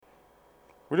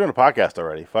We're doing a podcast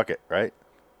already. Fuck it, right?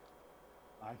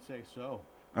 I'd say so.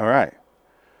 All right.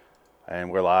 And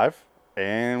we're live,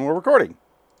 and we're recording.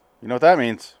 You know what that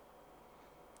means.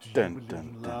 Dun,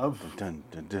 dun, dun, dun,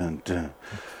 dun, dun, dun.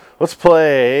 Let's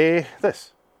play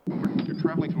this. You're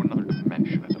traveling through another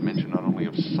dimension, a dimension not only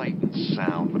of sight and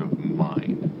sound, but of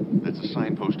mind. There's a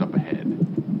signpost up ahead.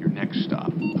 Your next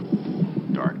stop,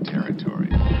 dark territory.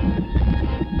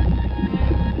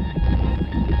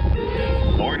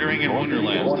 Bordering in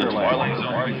Wonderland, the Twilight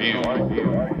Zone review.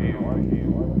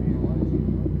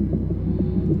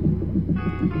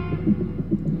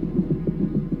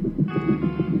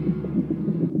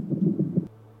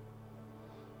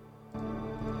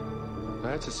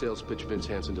 That's a sales pitch Vince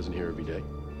Hansen doesn't hear every day.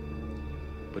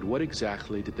 But what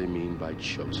exactly did they mean by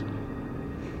chosen?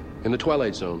 In the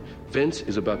Twilight Zone, Vince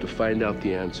is about to find out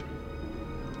the answer,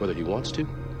 whether he wants to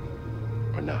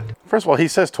or not. First of all, he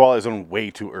says Twilight Zone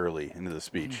way too early into the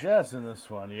speech. He does in this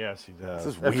one. Yes, he does.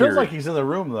 This is It weird. feels like he's in the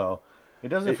room, though. It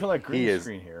doesn't feel like green is.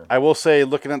 screen here. I will say,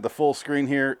 looking at the full screen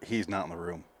here, he's not in the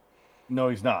room. No,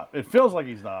 he's not. It feels like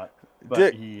he's not, but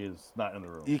Dick, he is not in the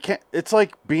room. You can't. It's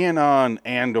like being on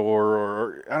Andor,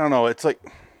 or I don't know. It's like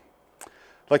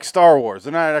Star Wars.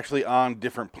 They're not actually on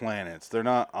different planets. They're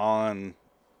not on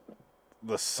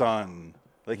the sun.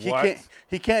 Like What?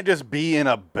 he can't just be in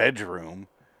a bedroom.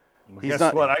 He's Guess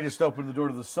not. what? I just opened the door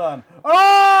to the sun.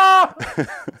 Ah!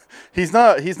 He's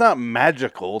not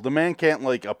magical. The man can't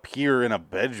like appear in a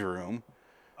bedroom.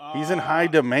 He's in high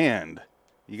demand.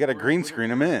 You got to green screen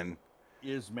him in.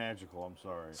 Is magical. I'm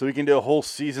sorry. So we can do a whole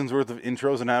season's worth of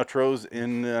intros and outros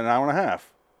in an hour and a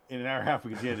half. In an hour and a half,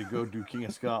 because he had to go do King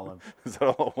of Scotland. Is that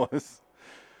all it was?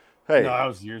 Hey, No, that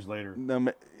was years later.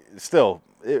 Still,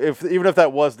 even if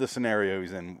that was the scenario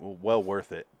he's in, well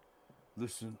worth it.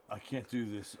 Listen, I can't do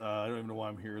this. I don't even know why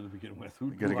I'm here to begin with.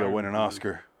 You got to go win an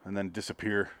Oscar and then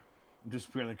disappear.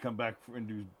 Disappear and then come back and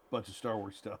do a bunch of Star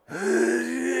Wars stuff.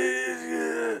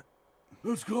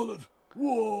 Let's call it.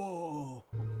 Whoa!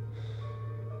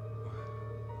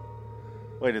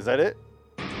 Wait, is that it?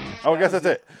 Oh, I guess that's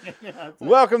it. Yeah, that's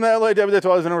Welcome to LIW, the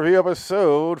Twilight Zone Review,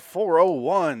 episode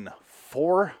 401.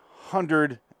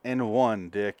 401,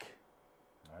 Dick.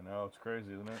 I know, it's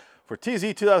crazy, isn't it? For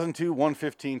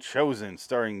TZ2002-115 Chosen,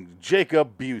 starring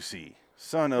Jacob Busey,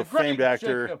 son of The great famed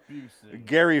actor Jacob Busey.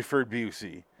 Gary Ford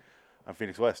Busey. I'm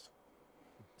Phoenix West.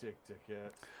 Dick, yeah.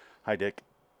 Hi, Dick.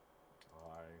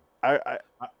 Hi.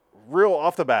 I real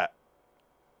off the bat,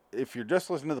 if you're just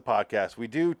listening to the podcast, we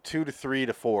do 2 to 3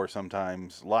 to 4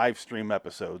 sometimes live stream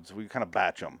episodes. We kind of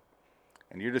batch them.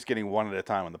 And you're just getting one at a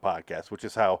time on the podcast, which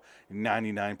is how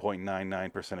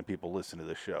 99.99% of people listen to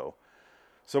the show.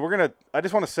 So I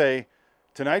just want to say,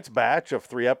 tonight's batch of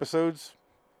 3 episodes,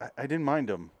 I didn't mind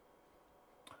them.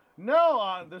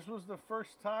 No, this was the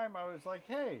first time I was like,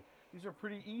 hey, these are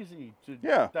pretty easy to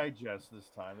digest this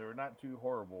time. They were not too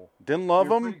horrible. Didn't love They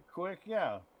were them. pretty quick,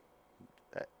 yeah.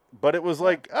 But it was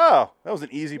like, oh, that was an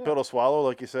easy pill to swallow,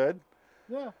 like you said.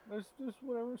 Yeah, there's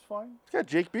whatever, it's fine. It's got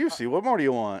Jake Busey. What more do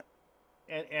you want?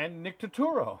 And Nick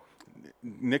Turturro.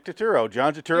 Nick Turturro,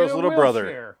 John Turturro's In a little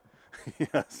brother.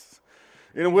 Yes.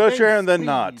 In a wheelchair and then Speed.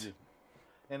 not.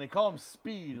 And they call him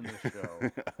Speed in the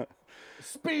show.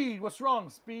 Speed, what's wrong,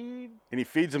 Speed? And he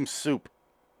feeds him soup.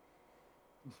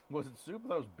 Was it soup?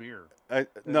 That was beer.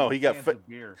 No, he got Cans of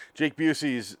beer. Jake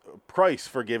Busey's price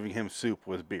for giving him soup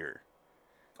was beer.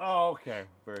 Oh, okay.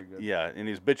 Very good. Yeah, and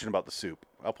he's bitching about the soup.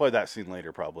 I'll play that scene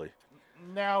later, probably.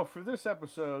 Now, for this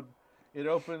episode, it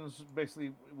opens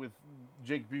basically with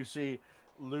Jake Busey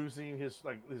losing his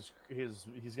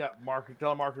he's got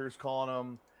telemarketers calling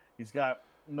him. He's got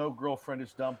no girlfriend,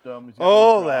 just dumped him. He's got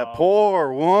no that job.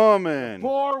 poor woman.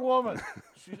 Poor woman.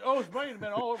 She's it's might have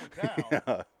been all over town.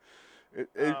 Yeah.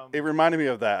 It reminded me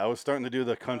of that. I was starting to do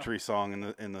the country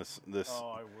song in this.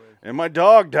 Oh, I wish. And my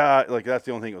dog died. Like, that's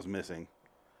the only thing that was missing.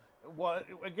 Well,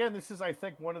 again, this is, I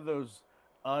think, one of those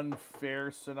unfair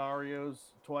scenarios,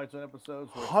 Twilight Zone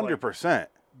episodes. 100%.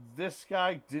 This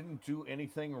guy didn't do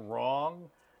anything wrong.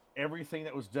 Everything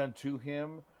that was done to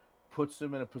him puts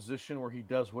him in a position where he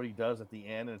does what he does at the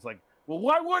end. And it's like, well,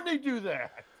 why wouldn't he do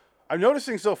that? I'm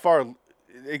noticing so far,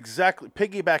 exactly,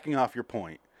 piggybacking off your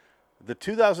point, the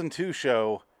 2002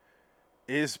 show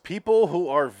is people who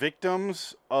are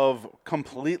victims of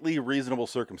completely reasonable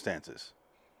circumstances.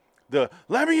 The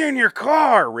 "let me in your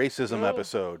car" racism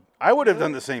episode. I would have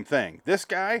done the same thing. This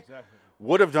guy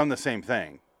would have done the same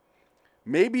thing.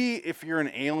 Maybe if you're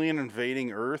an alien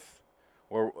invading Earth,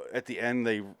 or at the end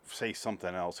they say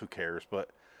something else, who cares?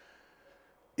 But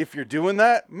if you're doing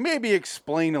that, maybe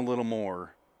explain a little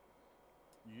more.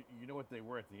 You know what they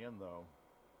were at the end, though?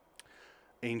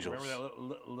 Angels. Remember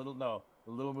that little no.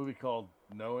 a little movie called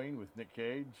Knowing with Nick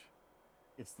Cage.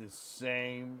 It's the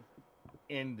same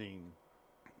ending.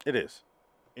 It is.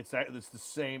 It's the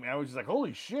same. I was just like,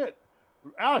 holy shit.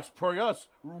 Alex Proyas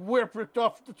ripped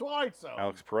off the Twilight Zone.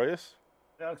 Alex Proyas?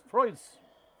 Alex Proyas.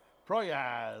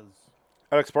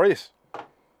 Alex Proyas.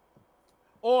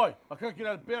 Oi, I can't get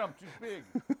out of bed. I'm too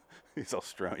big. He's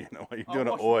Australian. Why are you doing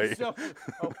an oi?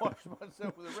 I'll wash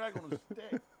myself with a rag on a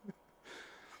stick.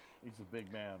 He's a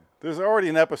big man. There's already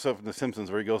an episode from The Simpsons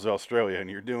where he goes to Australia, and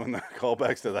you're doing the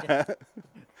callbacks to that.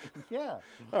 Yeah.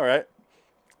 All right.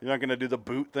 You're not going to do the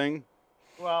boot thing?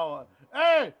 Well,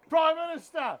 hey, Prime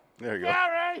Minister. There you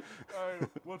Gary. Hey,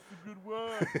 what's the good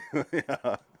word? go.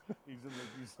 Yeah. He's in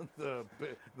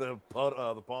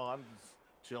the pond, just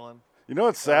chilling. You know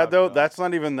what's sad, though? God. That's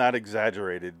not even that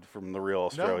exaggerated from the real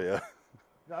Australia.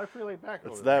 No, I feel laid back.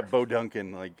 It's over that there. Bo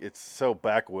Duncan. Like, it's so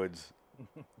backwoods.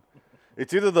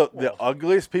 It's either the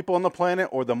ugliest people on the planet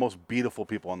or the most beautiful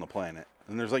people on the planet.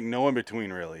 And there's, like, no in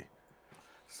between, really.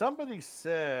 Somebody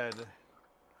said,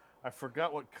 I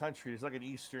forgot what country. It's like an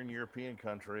Eastern European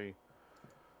country.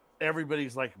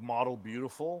 Everybody's like model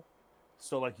beautiful.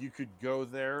 So like you could go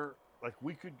there, like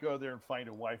we could go there and find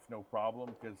a wife, no problem,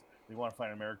 because they want to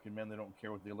find American men. They don't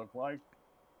care what they look like.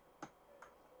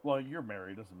 Well, you're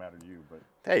married. Doesn't matter to you, but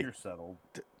Hey. you're settled.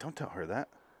 Don't tell her that.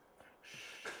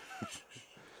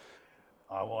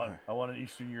 I want an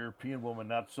Eastern European woman,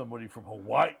 not somebody from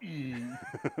Hawaii.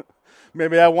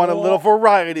 Maybe I want a little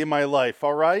variety in my life,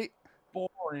 all right?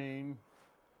 Boring.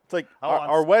 It's like I our,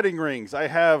 want- our wedding rings. I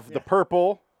have the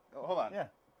purple. Oh, hold on. Yeah,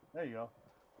 there you go.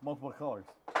 Multiple colors.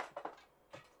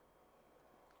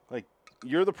 Like,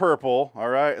 you're the purple, all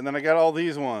right? And then I got all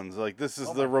these ones. Like, this is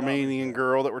Oh the my God, Romanian yeah.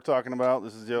 girl that we're talking about.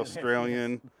 This is the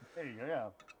Australian. There you go, yeah.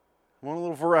 I want a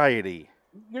little variety.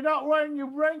 You're not wearing your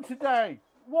ring today.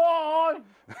 Why?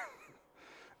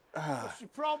 What's your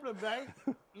problem,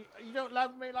 mate? You don't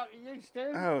love me like you used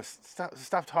to? Oh,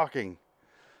 stop talking.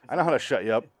 I know how to shut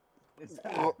you up. Is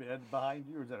that a bed behind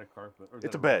you, or is that a carpet? Or is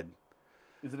It's that a bed.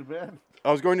 Is it a bed?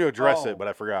 I was going to address Oh. it, but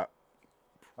I forgot.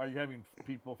 Are you having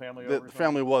family The over? or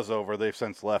family was over. They've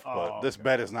since left, but Oh, this okay.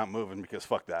 bed is not moving because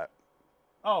fuck that.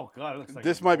 something? Oh, God, it looks like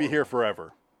This it's might be horrible. here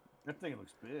forever. That thing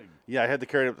looks big. Yeah, I had to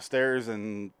carry it up the stairs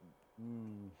and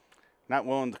Mm. not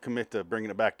willing to commit to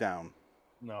bringing it back down.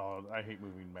 No, I hate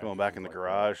moving. Going back in the mattresses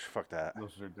like garage. Fuck that.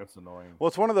 that. That's annoying. Well,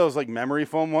 it's one of those like memory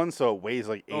foam ones, so it weighs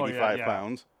like Oh, 85 yeah.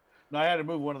 pounds. No, I had to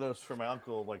move one of those for my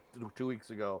uncle like 2 weeks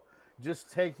ago.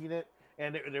 Just taking it,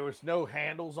 and there was no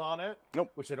handles on it.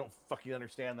 Nope. Which I don't fucking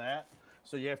understand that.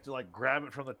 So you have to like grab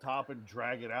it from the top and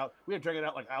drag it out. We had to drag it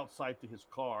out like outside to his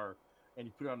car, and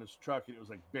he put it on his truck, and it was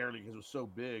like barely because it was so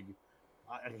big.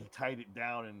 And he tied it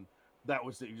down, and that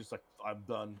was it. You're just like, I'm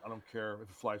done. I don't care if it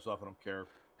flies off. I don't care.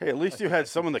 Hey, at least you had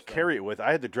someone to carry it with.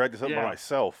 I had to drag this up by Yeah.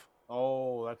 myself,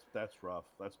 Oh, that's rough.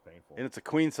 That's painful. and it's a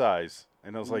queen size.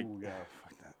 And I was like, Ooh, yeah.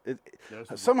 fuck that.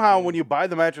 There's a Somehow, big- when you buy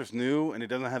the mattress new and it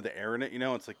doesn't have the air in it, you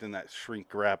know, it's like in that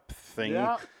shrink wrap thing.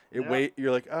 Yeah, yeah.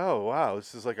 You're like, oh wow,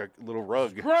 this is like a little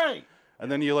rug. Great.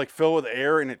 And then you like fill with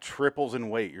air and it triples in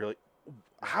weight. You're like,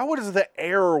 how does the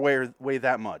air weigh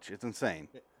that much? It's insane.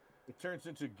 It turns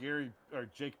into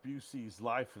Jake Busey's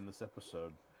life in this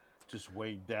episode, just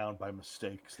weighed down by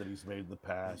mistakes that he's made in the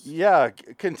past. Yeah,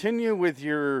 continue with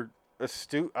your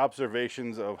astute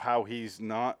observations of how he's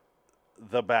not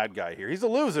the bad guy here. He's a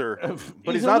loser,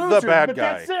 but he's a not the loser, bad but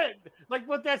guy. That's it.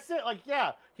 But that's it. Like,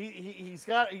 yeah, he's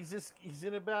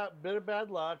in a bit of bad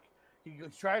luck. He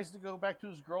tries to go back to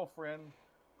his girlfriend,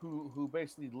 who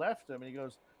basically left him, and he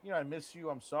goes, I miss you.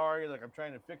 I'm sorry. Like, I'm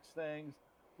trying to fix things.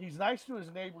 He's nice to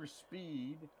his neighbor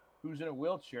Speed, who's in a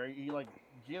wheelchair. He like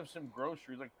gives him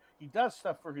groceries. Like, he does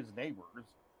stuff for his neighbors.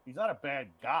 He's not a bad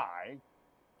guy,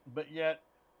 but yet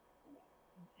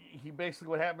he basically,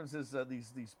 what happens is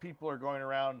these people are going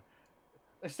around.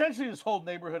 Essentially, this whole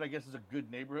neighborhood, I guess, is a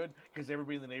good neighborhood because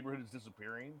everybody in the neighborhood is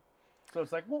disappearing. So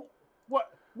it's like, well,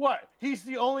 what? He's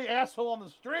the only asshole on the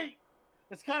street.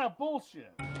 It's kind of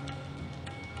bullshit.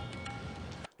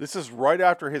 This is right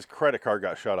after his credit card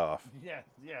got shut off. Yes.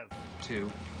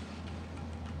 2.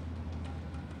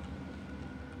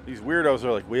 These weirdos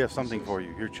are like, we have something for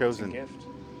you. You're chosen. Gift.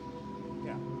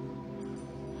 Yeah.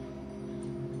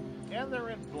 And they're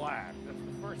in black. That's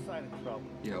the first sign of trouble.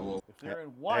 Yeah, well, If they're in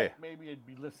white, Hey. maybe I'd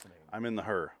be listening. I'm in the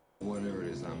her. whatever it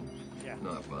is, I'm Yeah.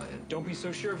 not buying. Don't be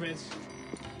so sure, Vince.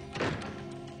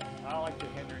 I like the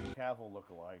Henry Cavill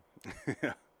look-alike.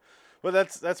 Yeah. But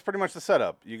that's pretty much the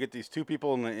setup. You get these two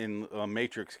people in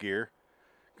Matrix gear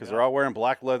because they're all wearing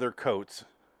black leather coats.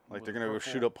 Like With they're going to go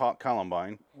purple- shoot up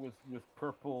Columbine. with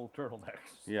purple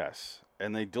turtlenecks. Yes.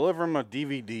 And they deliver him a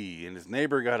DVD, and his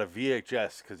neighbor got a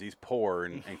VHS because he's poor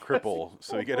and crippled,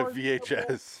 so he got a poor and crippled.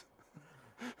 VHS.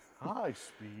 High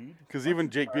speed. Because even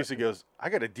Jake Busey goes, I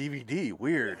got a DVD.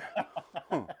 Weird.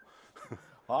 Huh.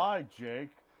 Hi, Jake.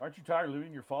 Aren't you tired of living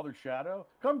in your father's shadow?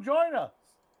 Come join us.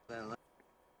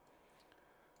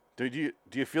 Do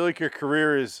you feel like your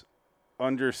career is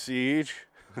under siege?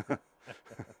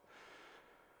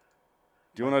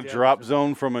 Do you want to dad drop was-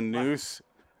 zone from a noose?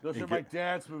 Those You are my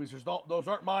dad's movies. Those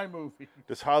aren't my movies.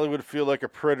 Does Hollywood feel like a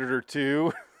Predator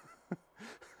too?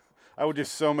 I would do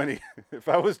so many. If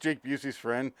I was Jake Busey's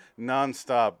friend,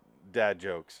 nonstop dad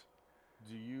jokes.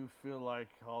 Do you feel like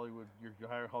Hollywood, your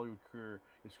higher Hollywood career,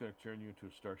 is going to turn you into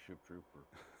a Starship Trooper?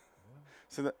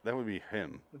 So that would be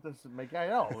him. It doesn't make. I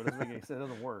know it doesn't make any sense. It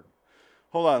doesn't work.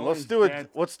 Hold on, Oh, let's his do dad-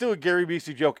 let's do a Gary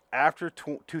Busey joke after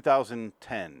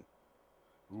 2010.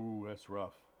 Ooh, that's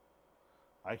rough.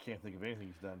 I can't think of anything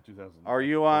he's done in 2000. Are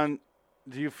you on?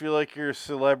 Do you feel like you're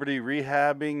celebrity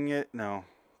rehabbing it? No.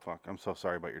 Fuck. I'm so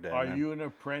sorry about your dad. Are man. you an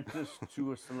apprentice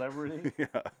to a celebrity? Yeah.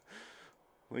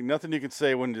 Like nothing you could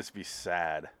say wouldn't just be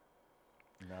sad.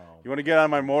 No. You want to get on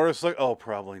my motorcycle? Oh,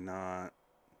 probably not.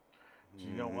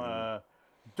 You don't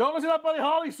don't listen to that Buddy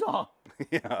Holly song.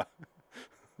 Yeah.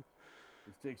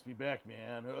 This takes me back,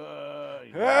 man.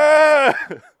 Ah!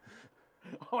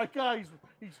 Oh my God,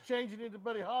 he's changing into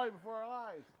Buddy Holly before our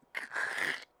eyes.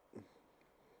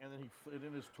 And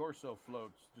then his torso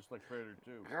floats just like Predator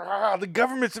 2. Ah, the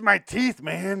government's in my teeth,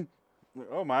 man.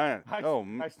 Oh man.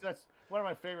 That's one of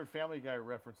my favorite Family Guy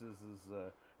references is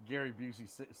Gary Busey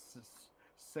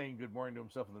saying good morning to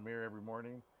himself in the mirror every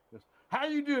morning. He goes, "How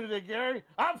you doing today, Gary?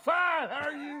 I'm fine. How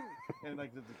are you?" And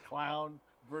like the clown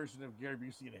version of Gary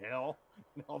Busey in hell,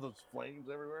 and all those flames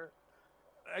everywhere.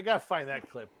 I gotta find that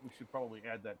clip. We should probably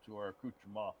add that to our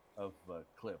accoutrement of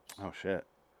clips. Oh shit.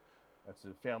 That's a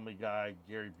Family Guy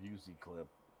Gary Busey clip.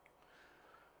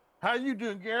 How you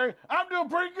doing, Gary? I'm doing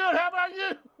pretty good. How about you?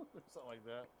 Something like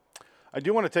that. I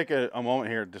do want to take a moment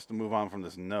here just to move on from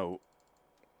this note.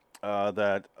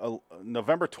 That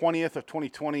November 20th of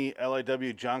 2020,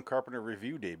 LIW John Carpenter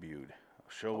review debuted.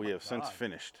 A show we have since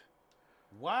finished.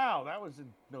 Wow, that was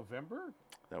in November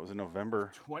That was in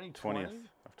November 2020. 20th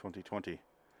of 2020.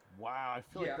 Wow, I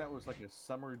feel like that was like a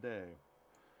summer day.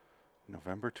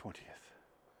 November 20th.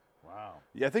 Wow.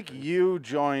 Yeah, I think you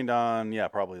joined on,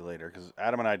 probably later, because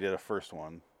Adam and I did a first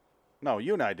one. No,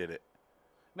 you and I did it.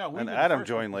 No, we And did the Adam first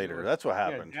joined one. later. That's what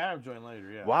happened. Yeah, Adam joined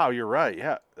later. Yeah. Wow, you're right.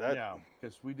 Yeah. Yeah,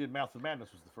 because we did Mouth of Madness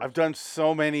was the first. I've done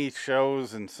so many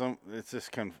shows and it's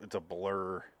just it's a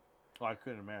blur. Oh, I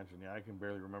couldn't imagine. Yeah, I can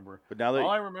barely remember. But now that All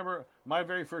I remember, my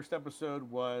very first episode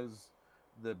was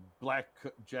the Black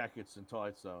Jackets in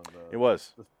Twilight Zone. it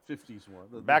was the 50s one.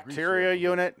 The Bacteria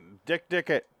greaser episode. Unit, Dick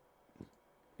it.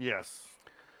 Yes.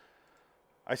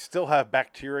 I still have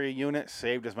Bacteria Unit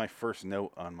saved as my first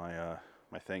note on my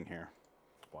my thing here.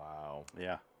 Wow.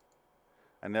 Yeah.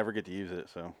 I never get to use it,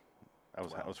 so I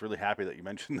was really happy that you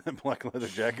mentioned the black leather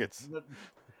jackets.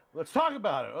 Let's talk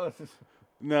about it.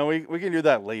 No, we can do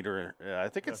that later. I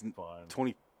think it's That's fun.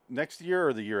 20 next year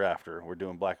or the year after. We're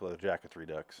doing black leather jackets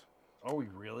redux. Are we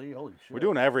really? Holy shit. We're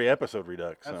doing every episode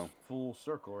redux, That's so full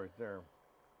circle right there.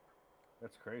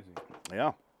 That's crazy.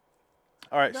 yeah.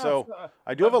 All right, No, so it's,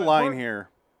 I do have a but line we're- here,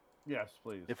 Yes,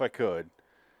 please. if I could.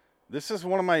 This is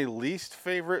one of my least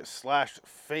favorite /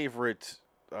 favorite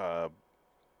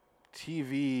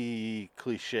TV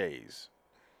cliches.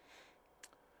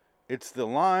 It's the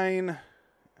line.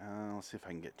 Let's see if I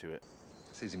can get to it.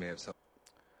 Says he may have some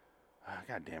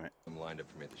God damn it! lined up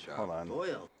for me at the shop. Hold on.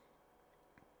 Oil.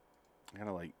 I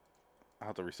gotta I'll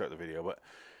have to restart the video, but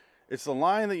it's the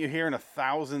line that you hear in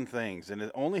 1,000 things, and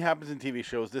it only happens in TV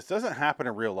shows. This doesn't happen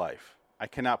in real life. I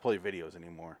cannot play videos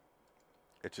anymore.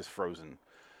 It's just frozen.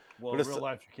 Well, but in it's real the-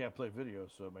 life, you can't play video,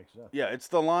 so it makes sense. Yeah, it's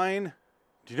the line.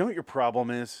 Do you know what your problem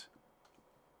is?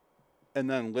 And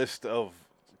then list of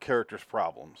characters'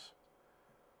 problems.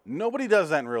 Nobody does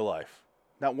that in real life.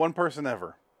 Not one person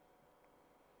ever.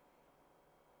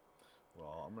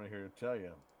 Well, I'm here to tell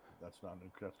you that's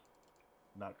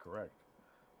not correct.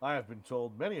 I have been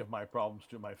told many of my problems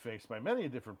to my face by many a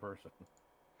different person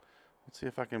Let's see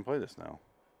if I can play this now.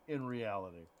 in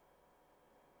reality.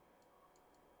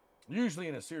 Usually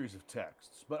in a series of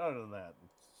texts, but other than that,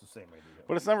 it's the same idea.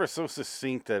 But it's never so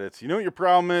succinct that it's, you know what your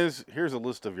problem is? Here's a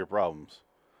list of your problems.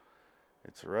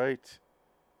 It's right.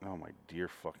 Oh, my dear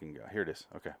fucking God. Here it is.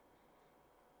 Okay.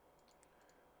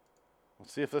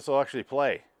 Let's see if this will actually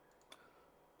play.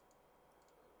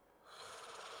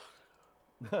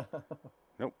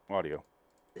 Nope. Audio.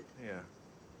 Yeah.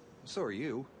 So are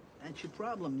you. That's your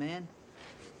problem, man.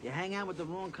 You hang out with the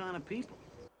wrong kind of people.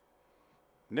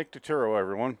 Nick Turturro,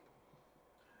 everyone.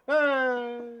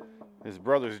 Hey! His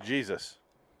brother's Jesus.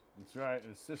 That's right.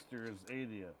 His sister is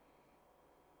Adia.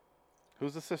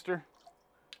 Who's the sister?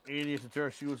 Adia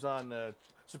Turturro. She was on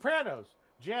Sopranos.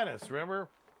 Janice, remember?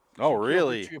 Oh,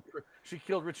 really? She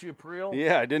killed Richie Aprile.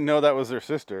 Yeah, I didn't know that was their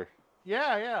sister.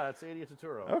 Yeah, that's Adia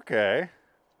Turturro. Okay.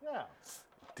 Yeah.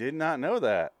 Did not know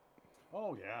that.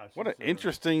 Oh, yeah. What an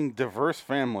interesting, diverse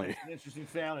family. An interesting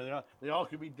family. They all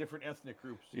could be different ethnic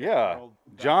groups. Yeah.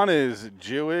 John is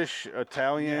Jewish,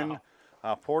 Italian,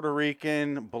 Puerto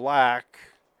Rican, black.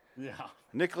 Yeah.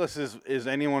 Nicholas is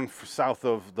anyone south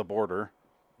of the border.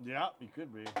 Yeah, he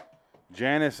could be.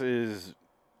 Janice is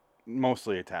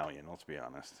mostly Italian, let's be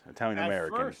honest.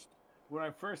 Italian-American. When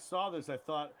I first saw this, I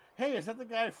thought, hey, is that the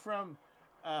guy from,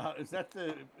 is that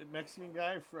the Mexican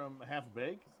guy from Half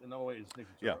Baked? No, wait, it's Nick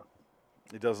Turturro. Yeah.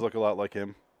 It does look a lot like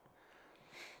him.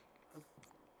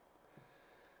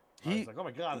 I was like, oh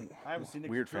my god, I haven't seen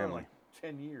Nick weird Turturro in family. like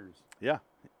 10 years. Yeah.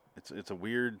 It's a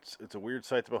weird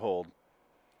sight to behold.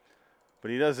 But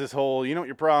he does this whole, you know what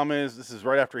your problem is? This is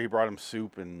right after he brought him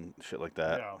soup and shit like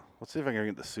that. Yeah. Let's see if I can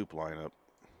get the soup line up.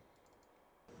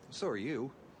 So are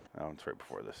you. Oh, it's right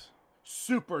before this.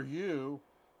 Super You.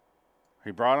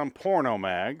 He brought him porno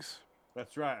mags.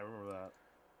 That's right, I remember that.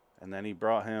 And then he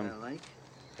brought him.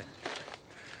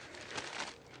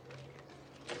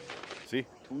 See?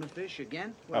 Tuna fish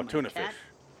again? Oh, tuna fish.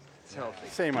 It's healthy.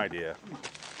 Same idea.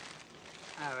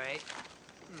 All right.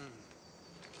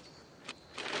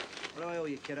 What do I owe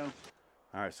you, kiddo?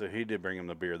 All right, so he did bring him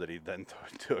the beer that he then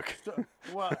took. So,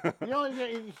 well,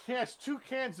 he has 2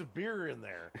 cans of beer in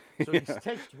there. So he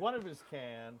takes one of his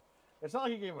can. It's not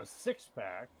like he gave him a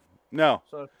 6-pack. No.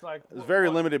 So it's like there's very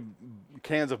limited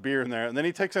cans of beer in there. And then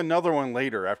he takes another one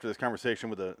later after this conversation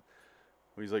with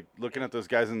he's like looking at those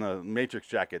guys in the Matrix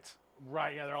jackets.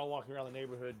 Right, yeah, they're all walking around the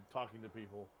neighborhood talking to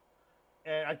people.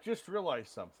 And I just realized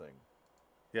something.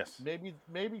 Yes.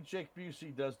 Maybe Jake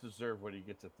Busey does deserve what he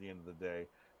gets at the end of the day.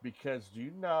 Because do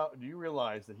you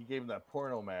realize that he gave him that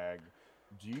porno mag?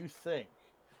 Do you think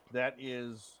that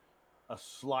is a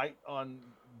slight on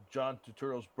John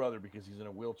Turturro's brother because he's in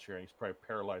a wheelchair and he's probably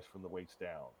paralyzed from the waist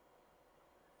down?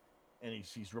 And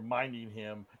he's reminding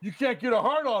him, you can't get a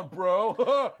hard on, bro.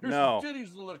 Here's some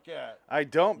titties to look at. I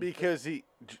don't, because Nick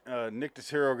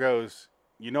Turturro goes,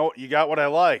 you know, you got what I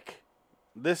like.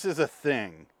 This is a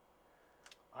thing.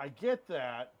 I get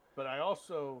that, but I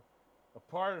also, a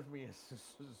part of me is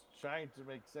trying to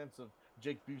make sense of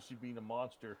Jake Busey being a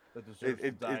monster that deserves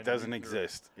to die. It doesn't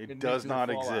exist. It does not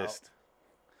exist.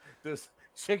 Does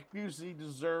Jake Busey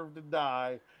deserve to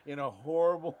die in a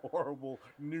horrible, horrible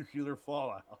nuclear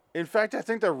fallout? In fact, I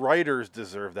think the writers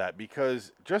deserve that,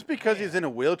 because just because he's in a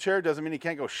wheelchair doesn't mean he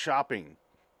can't go shopping.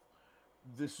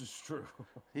 This is true.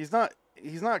 He's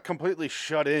not completely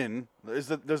shut in. Does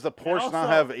the Porsche not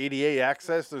have ADA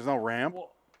access? There's no ramp.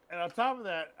 Well, and on top of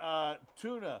that,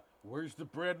 tuna. Where's the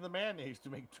bread and the mayonnaise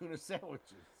to make tuna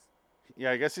sandwiches?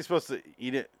 Yeah, I guess he's supposed to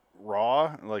eat it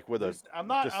raw, like with a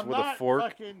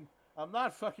fork. I'm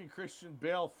not fucking Christian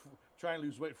Bale trying to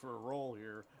lose weight for a roll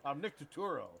here. I'm Nick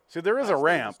Turturro. See, there is a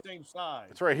ramp. The same size.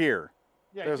 It's right here.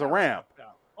 Yeah, there's a ramp.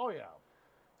 Oh yeah.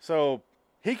 So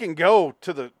he can go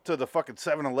to the fucking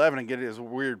 7-Eleven and get his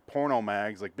weird porno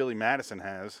mags like Billy Madison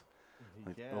has.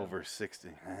 Like over 60.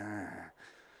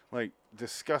 Like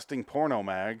disgusting porno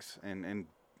mags and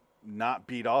not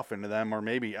beat off into them, or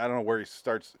maybe I don't know where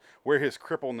his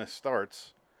crippleness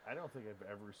starts. I don't think I've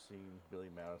ever seen Billy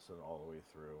Madison all the way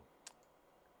through.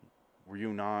 Were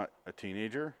you not a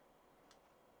teenager?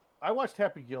 I watched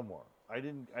Happy Gilmore. I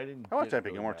didn't. I watched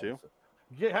Happy Gilmore too.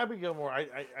 Yeah, Happy Gilmore.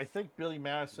 I think Billy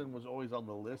Madison was always on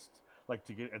the list, like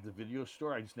to get at the video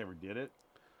store. I just never did it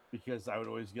because I would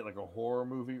always get like a horror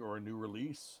movie or a new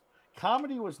release.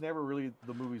 Comedy was never really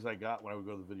the movies I got when I would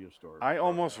go to the video store. I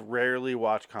almost rarely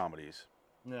watch comedies.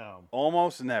 No.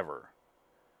 Almost never.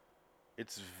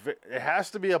 It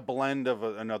has to be a blend of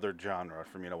another genre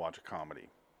for me to watch a comedy.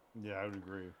 Yeah, I would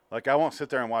agree. Like, I won't sit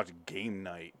there and watch Game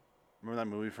Night. Remember that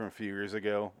movie from a few years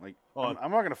ago? Like, I'm not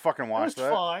going to fucking watch that.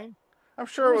 It was fine. I'm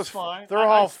sure it was fine. They're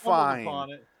all I fine.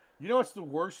 upon it. You know what's the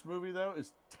worst movie, though?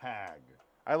 Is Tag.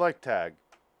 I like Tag.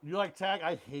 You like Tag?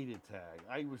 I hated Tag.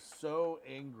 I was so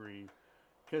angry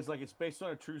because, like, it's based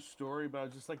on a true story, but I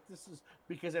was just like, this is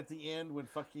because at the end when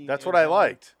fucking that's what I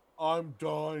liked. I'm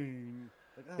dying.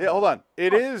 Like, yeah, hold on.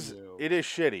 It is you.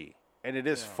 shitty and it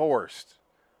is forced.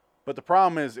 But the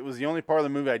problem is, it was the only part of the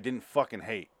movie I didn't fucking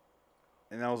hate.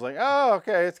 And I was like, oh,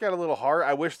 okay, it's got a little heart.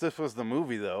 I wish this was the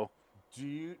movie though. Do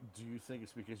you think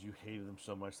it's because you hated him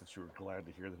so much that you were glad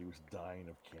to hear that he was dying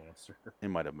of cancer? It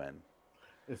might have been.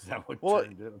 Is that what Well,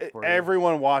 turned it? For you?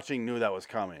 everyone watching knew that was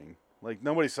coming. Like,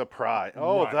 nobody's surprised.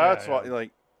 Oh, Right, that's yeah, why. yeah.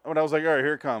 Like, when I was like, all right,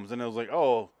 here it comes. And it was like,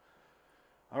 oh,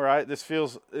 all right, this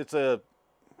feels,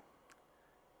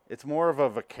 it's more of a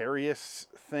vicarious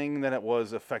thing than it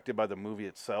was affected by the movie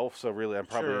itself. So really, I'm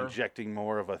probably Sure. injecting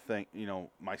more of a thing,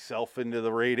 myself into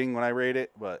the rating when I rate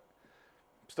it. But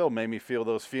still made me feel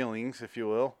those feelings, if you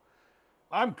will.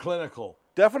 I'm clinical.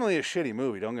 Definitely a shitty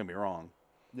movie, don't get me wrong.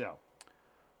 Yeah.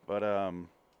 But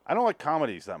I don't like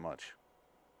comedies that much.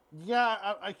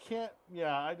 Yeah, I can't.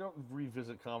 Yeah, I don't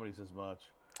revisit comedies as much.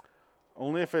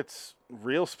 Only if it's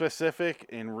real specific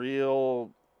and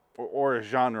real, or a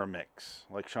genre mix,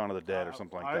 like Shaun of the Dead or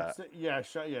something like I'd that. say, yeah,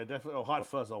 definitely. Oh, Hot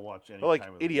Fuzz, I'll watch any But like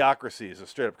time of the Idiocracy is a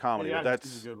straight up comedy, but Idiocracy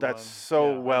is a good that's one.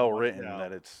 so Yeah, well written yeah.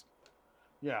 that it's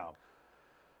Yeah.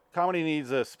 comedy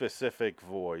needs a specific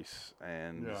voice,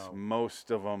 and Yeah.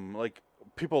 most of them, like,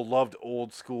 people loved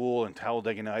Old School and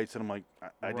Talladega Nights, and I'm like,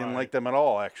 I didn't Right. like them at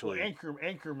all, Well, actually.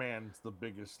 Anchorman's the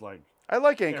biggest, like. I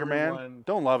like Anchorman. Everyone-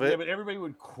 Don't love Yeah, it. but everybody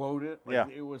would quote it. Like, Yeah.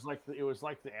 It was like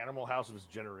the Animal House of his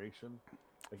generation.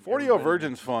 Like 40-Year-Old everybody-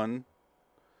 Virgin's fun,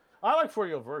 I like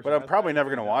 40-Year-Old Virgin. but I'm probably I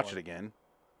never enjoyed going to that watch one. it again.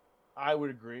 I would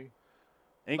agree.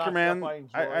 Anchorman,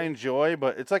 Knocked Up, I enjoy,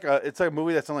 but it's like a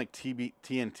movie that's on like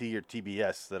TNT or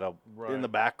TBS that I'll in the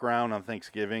Right. background on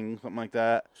Thanksgiving, something like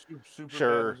that. Super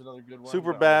Sure. Bad was another good one.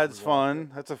 Super but I Bad's never watched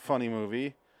fun. That's a funny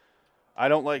movie. I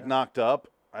don't like Knocked Up.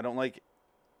 I don't like.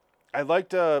 I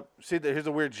liked. See, here's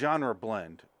a weird genre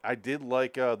blend. I did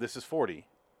like This Is 40.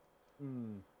 it.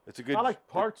 Mm. It's a good. I like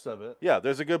parts of it. Yeah,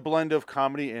 there's a good blend of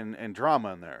comedy and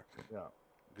drama in there. Yeah.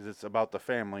 Because it's about the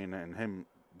family and him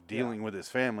dealing with his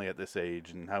family at this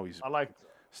age and how he's I like.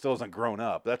 still hasn't grown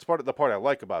up. That's the part I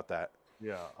like about that.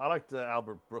 Yeah, I like the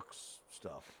Albert Brooks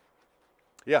stuff.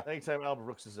 Yeah. Anytime Albert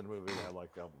Brooks is in a movie, I like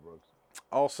Albert Brooks.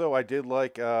 Also, I did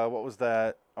like what was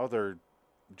that other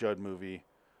Judd movie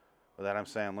with Adam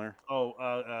Sandler? Oh,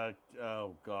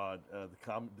 oh God,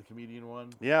 the comedian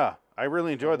one. Yeah, I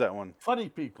really enjoyed that one Funny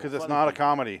People. because it's Funny not a People.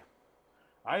 comedy.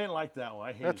 I didn't like that one.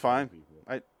 I hated That's Funny fine. People.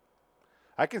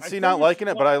 I can I see think not you liking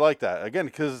should it, but I like that again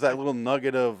because it's that little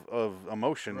nugget of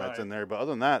emotion that's Right. in there. But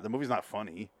other than that, the movie's not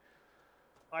funny.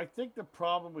 I think the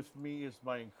problem with me is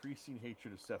my increasing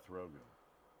hatred of Seth Rogen.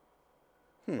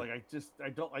 Like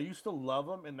I used to love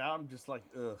him, and now I'm just like,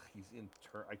 ugh,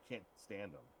 I can't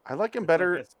stand him. I like him It's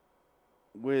better like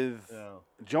with yeah,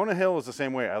 Jonah Hill is the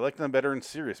same way. I like them better in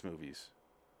serious movies.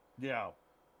 yeah.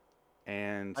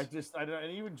 And I don't,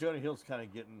 and even Jonah Hill's kind of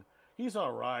he's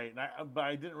all right, but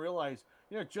I didn't realize,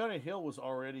 Jonah Hill was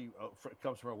already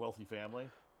comes from a wealthy family,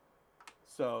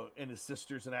 so and his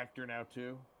sister's an actor now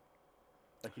too.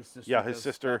 Like his sister. Yeah, his does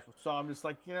sister. stuff. So I'm just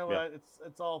like, Yeah. what?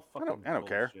 It's all fucking. I don't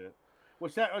care. bullshit.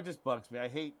 Which that just bugs me. I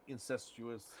hate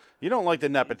incestuous. you don't like the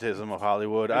nepotism of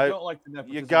Hollywood. I don't like the You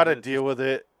nepotism, got to but it's deal with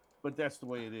it. But that's the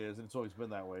way it is, and it's always been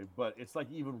that way. But it's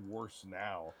like even worse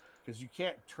now because you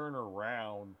can't turn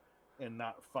around and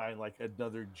not find like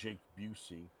another Jake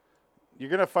Busey. You're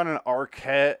gonna find an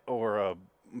Arquette or a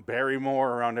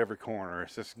Barrymore around every corner.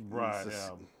 It's just Right, it's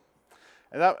just- yeah.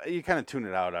 And that you kind of tune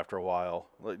it out after a while.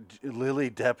 Like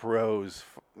Lily Depp Rose,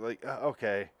 like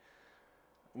okay,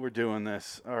 we're doing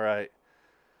this, all right.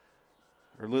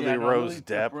 Or Lily Yeah, no, Rose Lily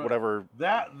Depp, Ro- whatever.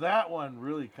 That one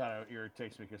really kind of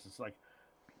irritates me because it's like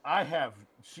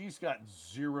she's got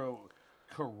zero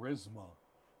charisma.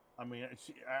 I mean,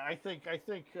 I think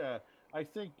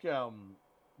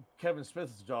Kevin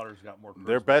Smith's daughter's got more charisma.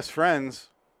 They're best friends.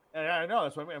 And I know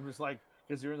that's what I mean. I'm just like,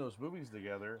 because they're in those movies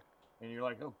together, and you're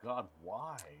like, oh God,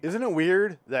 why? Isn't it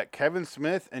weird that Kevin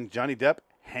Smith and Johnny Depp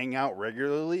hang out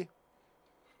regularly?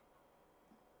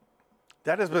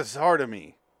 That is bizarre to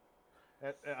me.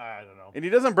 I don't know. And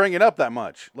he doesn't bring it up that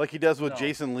much, like he does with No.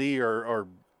 Jason Lee or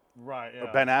Right?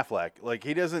 Yeah. Ben Affleck. Like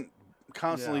he doesn't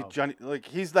constantly Yeah. like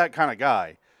he's that kind of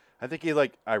guy. I think he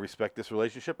like I respect this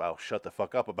relationship. I'll shut the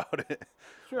fuck up about it.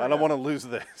 Sure, I don't yeah. want to lose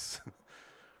this.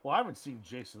 Well, I haven't seen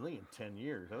Jason Lee in 10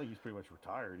 years. I think he's pretty much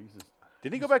retired. He's just.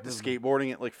 Didn't he go he's back to living-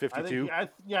 skateboarding at like I 52?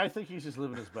 think I think he's just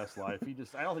living his best life.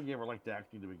 I don't think he ever liked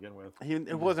acting to begin with. He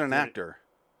just wasn't an did it. actor.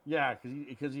 Yeah,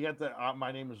 because he had the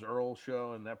My Name Is Earl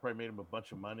show, and that probably made him a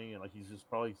bunch of money. And like he's just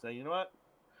probably saying, you know what,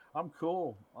 I'm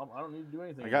cool. I don't need to do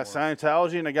anything. I got anymore.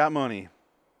 Scientology and I got money.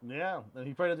 Yeah, and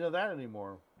he probably doesn't do that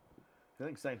anymore. I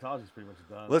think Scientology's pretty much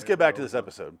done. Let's get back to this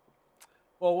episode.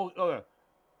 Well,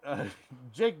 okay.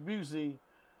 Jake Busey,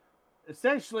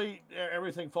 essentially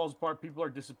everything falls apart. People are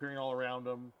disappearing all around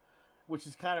him, which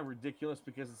is kind of ridiculous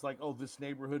because it's like, oh, this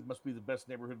neighborhood must be the best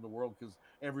neighborhood in the world because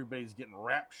everybody's getting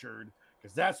raptured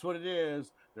because that's what it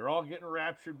is. They're all getting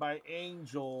raptured by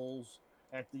angels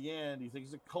at the end. He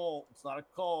thinks it's a cult. It's not a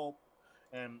cult.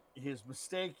 And his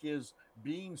mistake is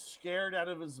being scared out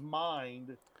of his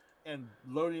mind and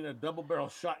loading a double-barrel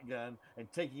shotgun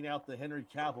and taking out the Henry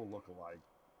Cavill lookalike.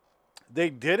 They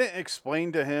didn't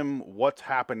explain to him what's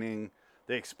happening.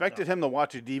 They expected him to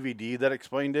watch a DVD that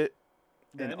explained it.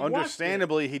 Yeah, and and he watched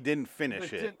understandably, he didn't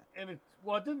finish it. It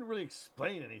didn't really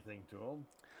explain anything to him.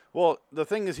 Well, the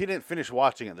thing is, he didn't finish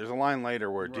watching it. There's a line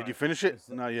later where, did you finish it?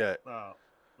 Not yet. Oh,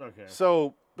 okay.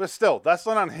 So, but still, that's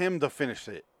not on him to finish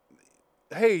it.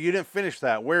 Hey, you didn't finish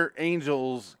that. We're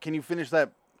angels. Can you finish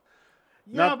that?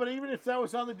 Yeah, but even if that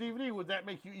was on the DVD, would that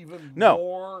make you even No,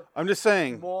 more? I'm just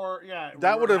saying. More, yeah.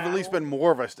 That would have at least been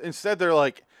more of us. Instead, they're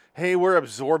like, hey, we're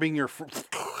absorbing your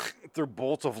through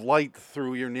bolts of light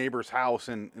through your neighbor's house,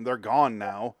 and they're gone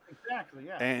now. Exactly,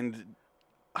 yeah. And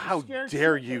how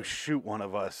dare you shoot one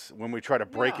of us when we try to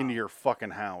break into your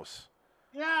fucking house?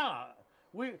 Yeah.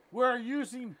 We're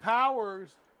using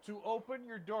powers to open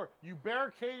your door. You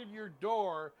barricaded your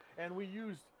door, and we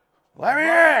used let me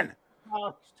in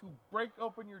to break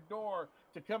open your door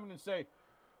to come in and say,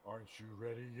 "Aren't you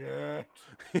ready yet?"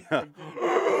 Yeah.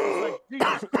 It's like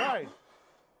Jesus Christ.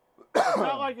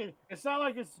 It's not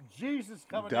like it's Jesus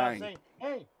coming down saying,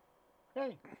 "Hey,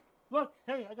 look,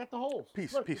 hey, I got the holes.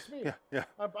 Peace, look, peace. It's Yeah.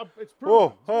 It's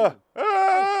proven. Whoa,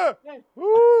 Hey,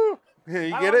 woo. Yeah,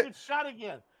 you get it? Get shot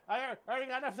again. I already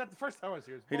got enough. That's the first time I was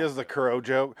here. He does the Kuro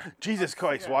joke. Jesus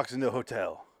Christ walks into a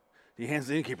hotel. He hands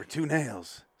the innkeeper 2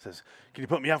 nails. Says, "Can you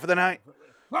put me out for the night?"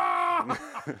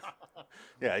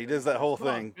 Yeah, he does that whole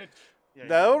thing.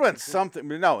 That would have been something.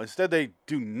 But no, instead they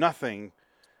do nothing.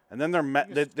 And then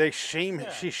they shame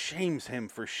him. She shames him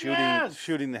for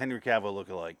shooting the Henry Cavill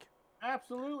lookalike.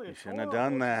 Absolutely. You shouldn't have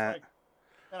done that.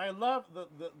 And I love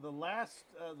the last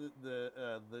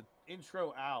the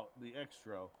intro out, the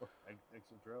extro.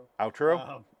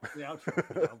 Outro? The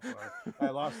outro. I'm sorry. I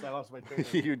lost my train.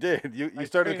 You did. You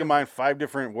started to combine 5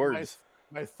 different words.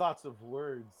 My thoughts of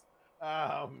words.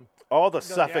 All the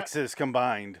suffixes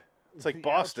combined. It's like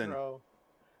Boston.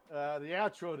 The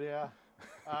outro there.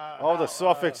 All the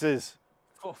suffixes.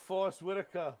 Forrest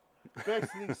Whitaker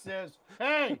basically says,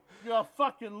 "Hey, you're a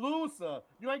fucking loser.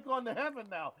 You ain't going to heaven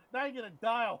now. Now you're gonna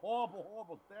die a horrible,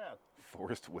 horrible death."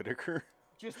 Forrest Whitaker.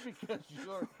 Just because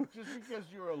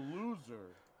you're a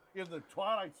loser in the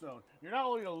Twilight Zone. You're not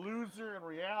only a loser in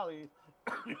reality,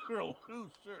 you're a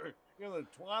loser in the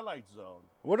Twilight Zone.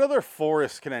 What other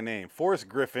Forrest can I name? Forrest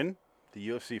Griffin, the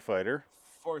UFC fighter.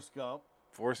 Forrest Gump.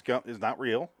 Forrest Gump is not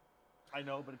real. I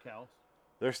know, but it counts.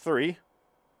 There's 3.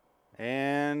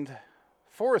 And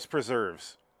Forest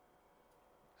Preserves.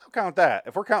 I'll count that.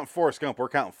 If we're counting Forrest Gump, we're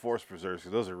counting Forest Preserves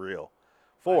because those are real.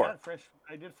 4.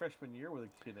 I did freshman year with a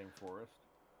kid named Forrest.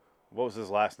 What was his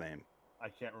last name? I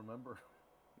can't remember.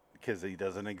 Because he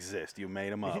doesn't exist. You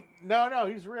made him up. No,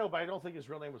 he's real, but I don't think his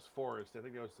real name was Forrest. I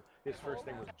think his first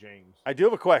name was James. I do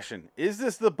have a question. Is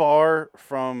this the bar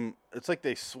from... It's like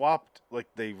they swapped, like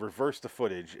they reversed the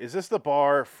footage. Is this the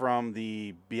bar from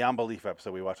the Beyond Belief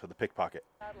episode we watched with the pickpocket?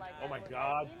 Oh my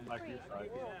God.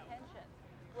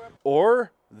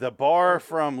 Or the bar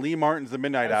from Lee Martin's The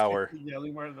Midnight Hour. Yeah, Lee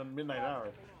Martin's The Midnight Hour.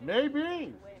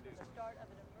 Maybe.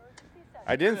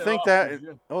 I didn't think that...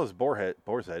 Oh, it's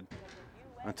Boar's Head.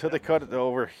 Until they cut it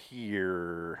over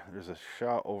here. There's a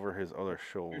shot over his other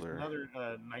shoulder. There's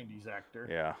another 90s actor.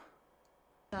 Yeah.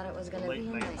 Thought it was going to be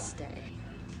a nice day.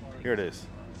 Here it is.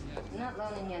 Not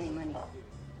loaning you any money.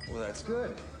 Well, that's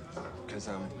good, because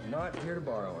I'm not here to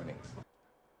borrow any.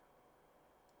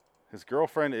 His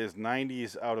girlfriend is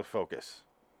 90s out of focus.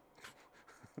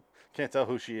 Can't tell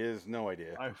who she is. No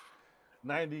idea.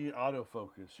 90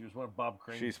 autofocus. She was one of Bob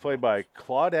Crane's. She's played by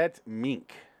Claudette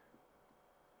Mink.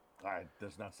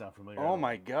 Does not sound familiar. Oh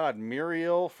my God,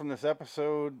 Muriel from this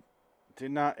episode did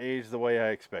not age the way I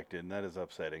expected, and that is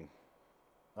upsetting.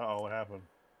 Uh-oh, what happened?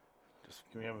 Just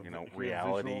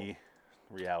reality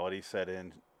set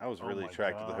in. I was really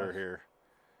attracted to her here.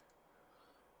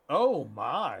 Oh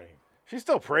my! She's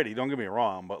still pretty. Don't get me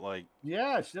wrong, but like,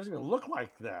 yeah, she doesn't even look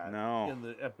like that. No, in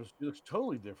the episode, she looks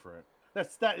totally different.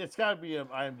 It's got to be an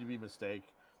IMDb mistake.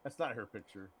 That's not her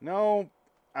picture. No.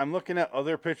 I'm looking at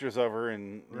other pictures of her,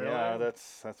 and really? Yeah,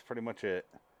 that's pretty much it.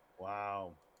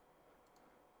 Wow.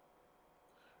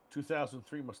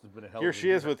 2003 must have been a hell. Here she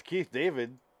is with Keith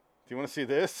David. Do you want to see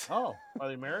this? Oh, are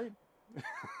they married?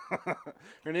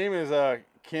 Her name is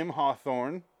Kim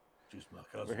Hawthorne. She's my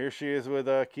cousin. But here she is with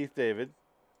Keith David.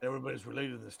 Everybody's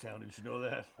related in this town. Did you know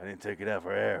that? I didn't take it out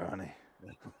for air, honey.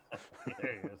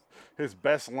 There he is. His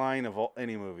best line of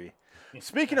any movie.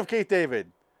 Speaking of Keith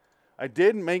David, I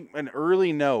did make an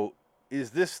early note is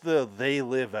this the They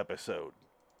Live episode?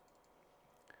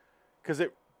 Because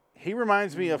he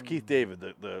reminds me of Keith David,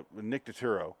 the Nick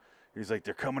Turturro. He's like,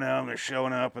 they're coming out and they're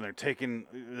showing up and they're taking,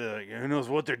 who knows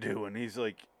what they're doing. He's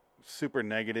like super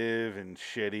negative and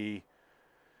shitty.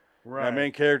 Right. That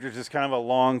main character's just kind of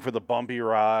along for the bumpy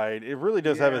ride. It really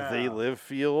does have a They Live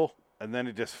feel, and then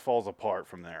it just falls apart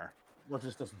from there. Well, it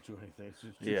just doesn't do anything. It's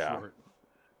just too short.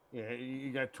 Yeah,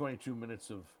 you got 22 minutes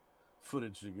of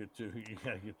footage to get to. You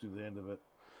got to get to the end of it.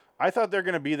 I thought they're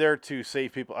going to be there to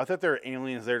save people. I thought there were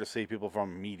aliens there to save people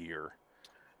from a meteor.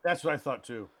 That's what I thought,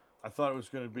 too. I thought it was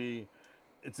going to be,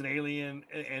 it's an alien,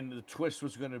 and the twist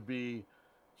was going to be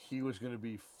he was going to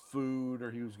be food or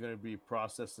he was going to be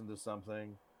processed into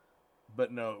something.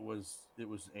 But no, it was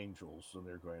angels, and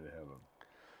they're going to heaven.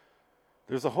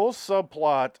 There's a whole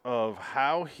subplot of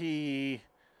how he's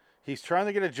trying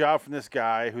to get a job from this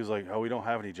guy who's like, oh, we don't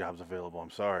have any jobs available. I'm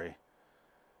sorry.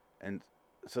 And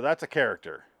so that's a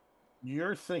character.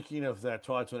 You're thinking of that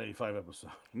Twilight 2085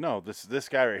 episode. No, this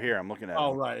guy right here. I'm looking at him.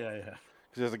 Oh, right, yeah. Because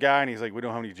there's a guy, and he's like, we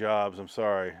don't have any jobs. I'm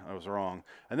sorry. I was wrong.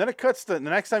 And then it cuts to the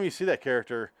next time you see that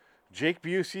character, Jake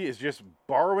Busey is just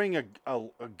borrowing a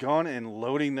gun and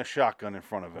loading the shotgun in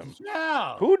front of him.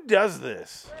 Yeah. Who does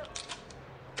this?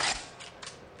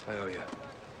 I owe you.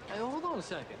 Hey, hold on a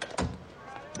second.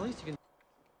 At least you can.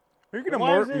 Are you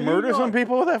going to murder some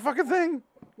people with that fucking thing?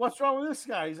 What's wrong with this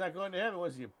guy? He's not going to heaven.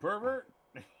 Was he a pervert?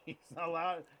 He's not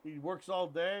allowed. He works all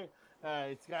day.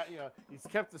 He's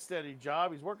kept a steady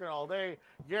job. He's working all day.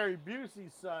 Gary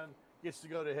Busey's son gets to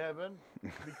go to heaven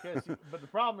because, but the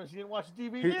problem is he didn't watch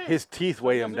DVD. His teeth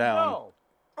weigh him down. Know.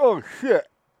 Oh shit!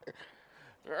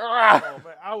 Oh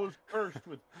man, I was cursed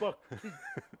with buck teeth.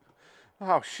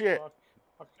 Oh shit!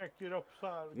 I can't get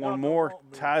upside. One more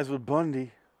ties with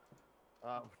Bundy.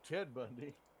 Ted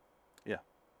Bundy. Yeah.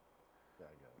 Yeah,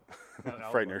 I got it.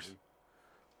 Frighteners. Bundy.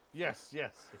 Yes.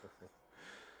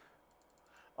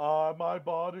 My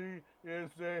body is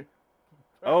a.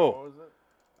 Oh, is it?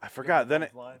 I forgot. Then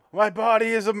my body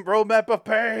is a roadmap of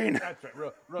pain. That's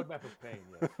right. Roadmap of pain.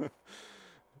 Yes.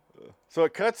 So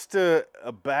it cuts to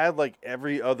a bad, like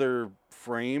every other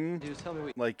frame. Dude, tell me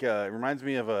what. Like it reminds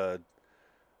me of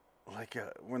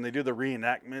when they do the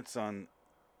reenactments on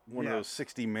one of those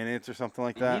 60 Minutes or something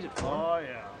like that. Oh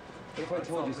yeah. If I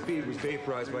told you Speed was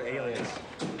vaporized by aliens?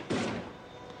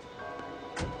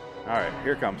 All right,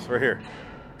 here it comes, right here.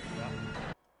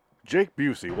 Jake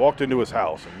Busey walked into his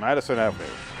house in Madison Avenue.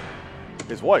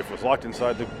 His wife was locked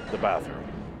inside the bathroom.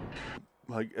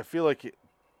 Like, I feel like you're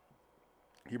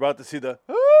about to see the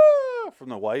from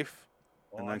the wife,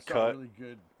 and then cut. Really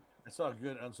good. I saw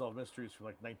good Unsolved Mysteries from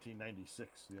like 1996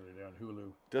 the other day on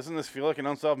Hulu. Doesn't this feel like an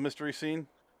unsolved mystery scene?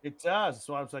 It does.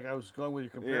 So I was going with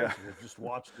your comparison. I just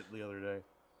watched it the other day.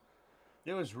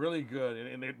 It was really good,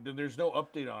 and there's no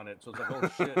update on it, so it's like, oh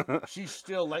shit, she's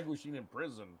still languishing in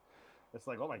prison. It's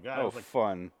like, oh my god, Oh, it was like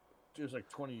fun. It was like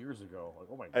 20 years ago. Like,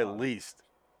 oh my god, At least.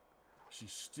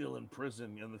 She's still in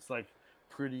prison, and it's like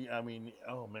pretty. I mean,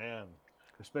 oh man,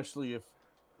 especially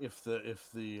if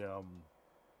the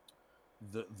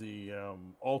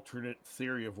alternate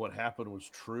theory of what happened was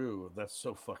true. That's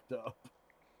so fucked up.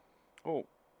 Oh,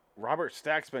 Robert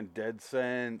Stack's been dead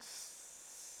since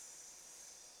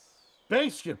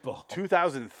basketball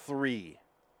 2003.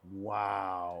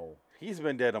 Wow. He's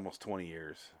been dead almost 20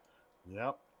 years.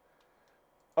 Yep.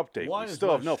 Update. Why We is still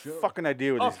my have no show- fucking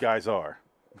idea what these guys are.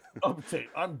 Update.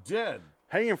 I'm dead.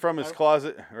 Hanging from his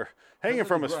closet, or hanging to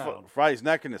from the his ground. from his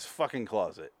neck in his fucking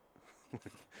closet. I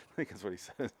think that's what he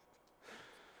says.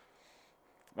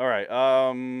 All right.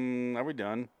 Are we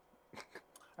done?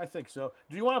 I think so.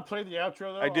 Do you want to play the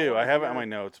outro though? I do. I wanna have it hear on my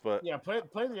notes, but Yeah, play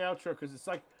the outro because it's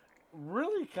like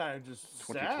really kind of just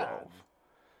 2012. sad.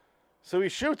 So he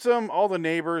shoots him. All the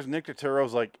neighbors. Nick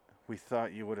Turturro's like, "We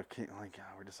thought you would have came." Like, oh,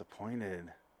 we're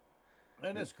disappointed.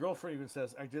 And his girlfriend even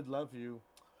says, "I did love you."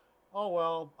 Oh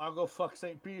well, I'll go fuck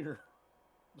St. Peter.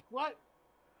 What?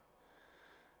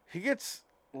 He gets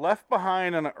left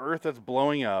behind on an Earth that's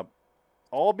blowing up,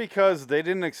 all because they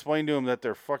didn't explain to him that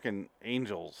they're fucking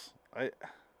angels.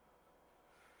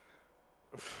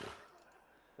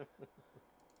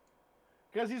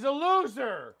 Because he's a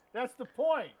loser. That's the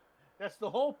point. That's the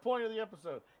whole point of the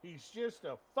episode. He's just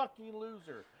a fucking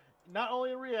loser. Not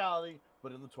only in reality,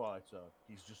 but in the Twilight Zone.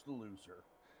 He's just a loser.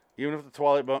 Even if the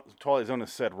Twilight Zone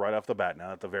is said right off the bat,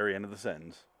 now at the very end of the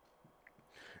sentence.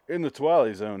 In the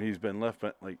Twilight Zone, he's been left,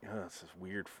 like, this is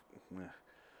weird.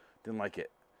 Didn't like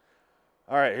it.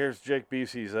 All right, here's Jake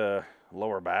Busey's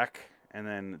lower back. And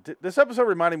then this episode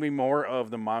reminded me more of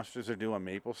the monsters they do on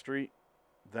Maple Street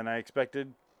than I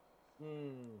expected.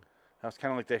 How it's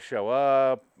kind of like they show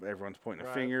up, everyone's pointing a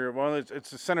Right. finger. Well,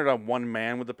 it's centered on one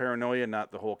man with the paranoia,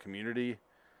 not the whole community.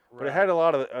 But it Right. had a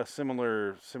lot of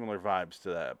similar vibes to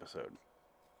that episode.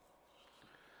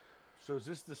 So is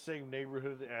this the same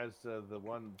neighborhood as the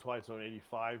one Twilight Zone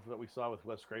 85 that we saw with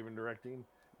Wes Craven directing,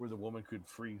 where the woman could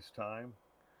freeze time?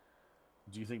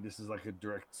 Do you think this is like a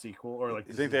direct sequel, or like? You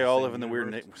this think is they all same live in the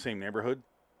weird universe? same neighborhood?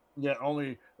 Yeah,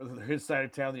 only his side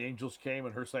of town, the angels came,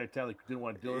 and her side of town, they didn't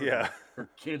want to deal with it. Yeah. Her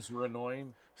kids were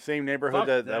annoying. Same neighborhood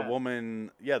Fuck that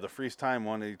woman, the freeze time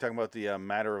one. Are you talking about the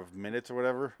matter of minutes or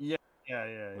whatever? Yeah.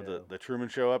 With the Truman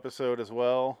Show episode as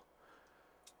well.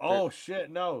 Oh shit!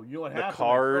 No, you know what The happened?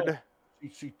 card.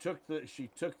 She took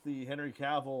the Henry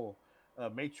Cavill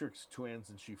Matrix twins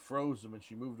and she froze them and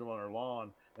she moved them on her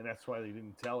lawn, and that's why they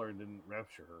didn't tell her and didn't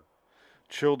rapture her.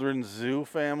 Children's Zoo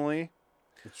family.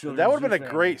 The That would have been a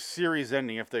Zoo great series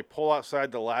ending if they pull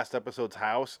outside the last episode's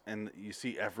house and you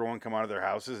see everyone come out of their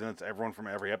houses and it's everyone from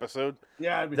every episode.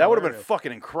 Yeah, that would have been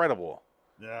fucking incredible.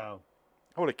 Yeah,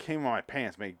 I would have came in my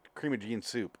pants, made cream of jean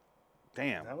soup.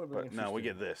 Damn. That would've been But no, we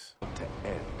interesting. get this. To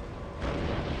end.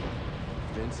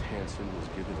 Vince Hansen was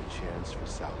given a chance for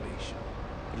salvation.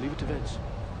 And leave it to Vince,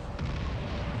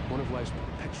 one of life's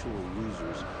perpetual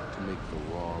losers, to make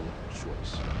the wrong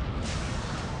choice.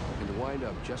 And to wind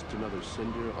up just another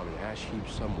cinder on an ash heap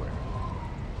somewhere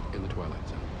in the Twilight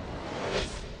Zone.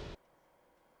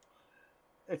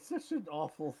 it's such an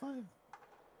awful thing.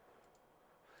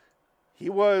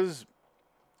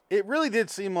 It really did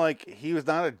seem like he was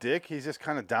not a dick. He's just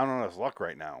kind of down on his luck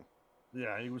right now.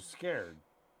 Yeah, he was scared.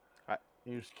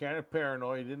 He was kind of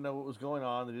paranoid. He didn't know what was going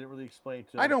on. They didn't really explain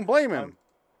to him. I don't blame him.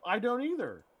 I don't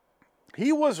either.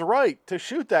 He was right to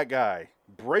shoot that guy,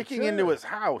 breaking into Sure. his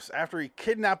house after he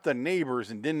kidnapped the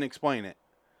neighbors and didn't explain it.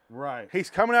 Right.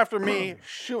 He's coming after me,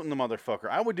 shooting the motherfucker.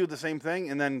 I would do the same thing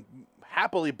and then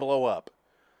happily blow up.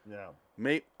 Yeah.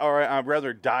 All right, I'd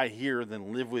rather die here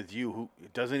than live with you who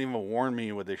doesn't even warn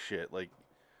me with this shit. Like,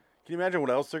 can you imagine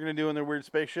what else they're going to do in their weird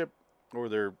spaceship? Or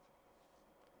they're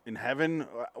in heaven?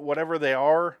 Whatever they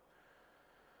are.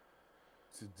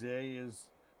 Today is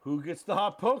who gets the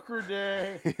hot poker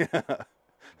day. Yeah.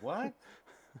 What?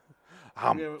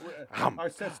 Hum, Yeah, hum, our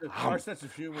sense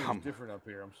of humor is different up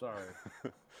here. I'm sorry.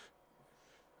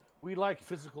 We like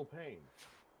physical pain.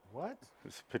 What?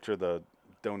 Just picture the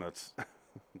donuts.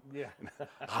 Yeah.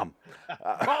 Hum.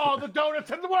 All the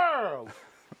donuts in the world.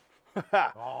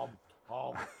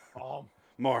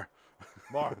 More.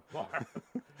 More.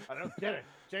 I don't get it.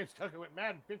 James Tucker went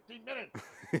mad in 15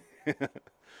 minutes.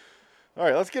 All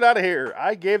right, let's get out of here.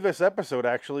 I gave this episode,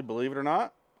 actually, believe it or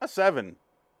not, a 7.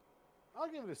 I'll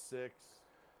give it a 6.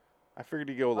 I figured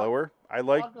you'd go lower. I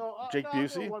like Jake I'll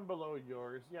Busey. go one below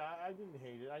yours. Yeah, I didn't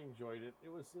hate it. I enjoyed it. It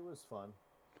was fun.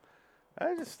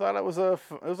 I just thought it was a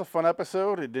fun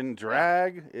episode. It didn't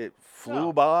drag. It flew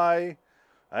No. by.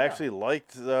 I actually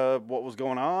liked what was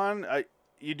going on.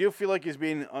 You do feel like he's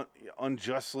being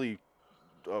unjustly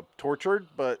tortured,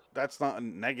 but that's not a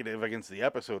negative against the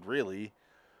episode, really.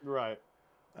 Right.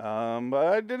 But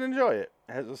I did enjoy it.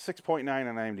 It has a 6.9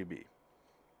 on IMDb.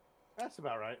 That's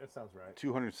about right. That sounds right.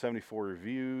 274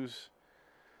 reviews.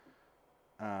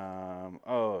 I'm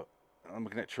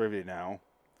looking at trivia now.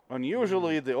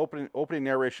 Unusually, the opening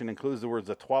narration includes the words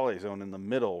 "The Twilight Zone" in the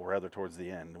middle, rather towards the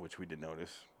end, which we did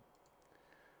notice.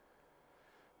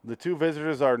 The two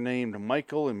visitors are named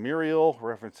Michael and Muriel,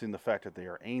 referencing the fact that they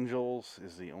are angels,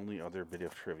 is the only other bit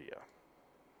of trivia.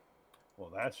 Well,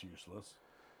 that's useless.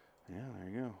 Yeah, there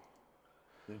you go.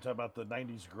 Did you talk about the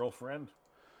 90s girlfriend?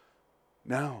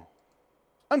 No.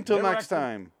 Until Never next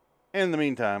time. In the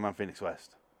meantime, I'm Phoenix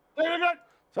West. There you go.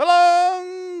 So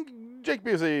long, Jake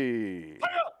Busey. Hiya!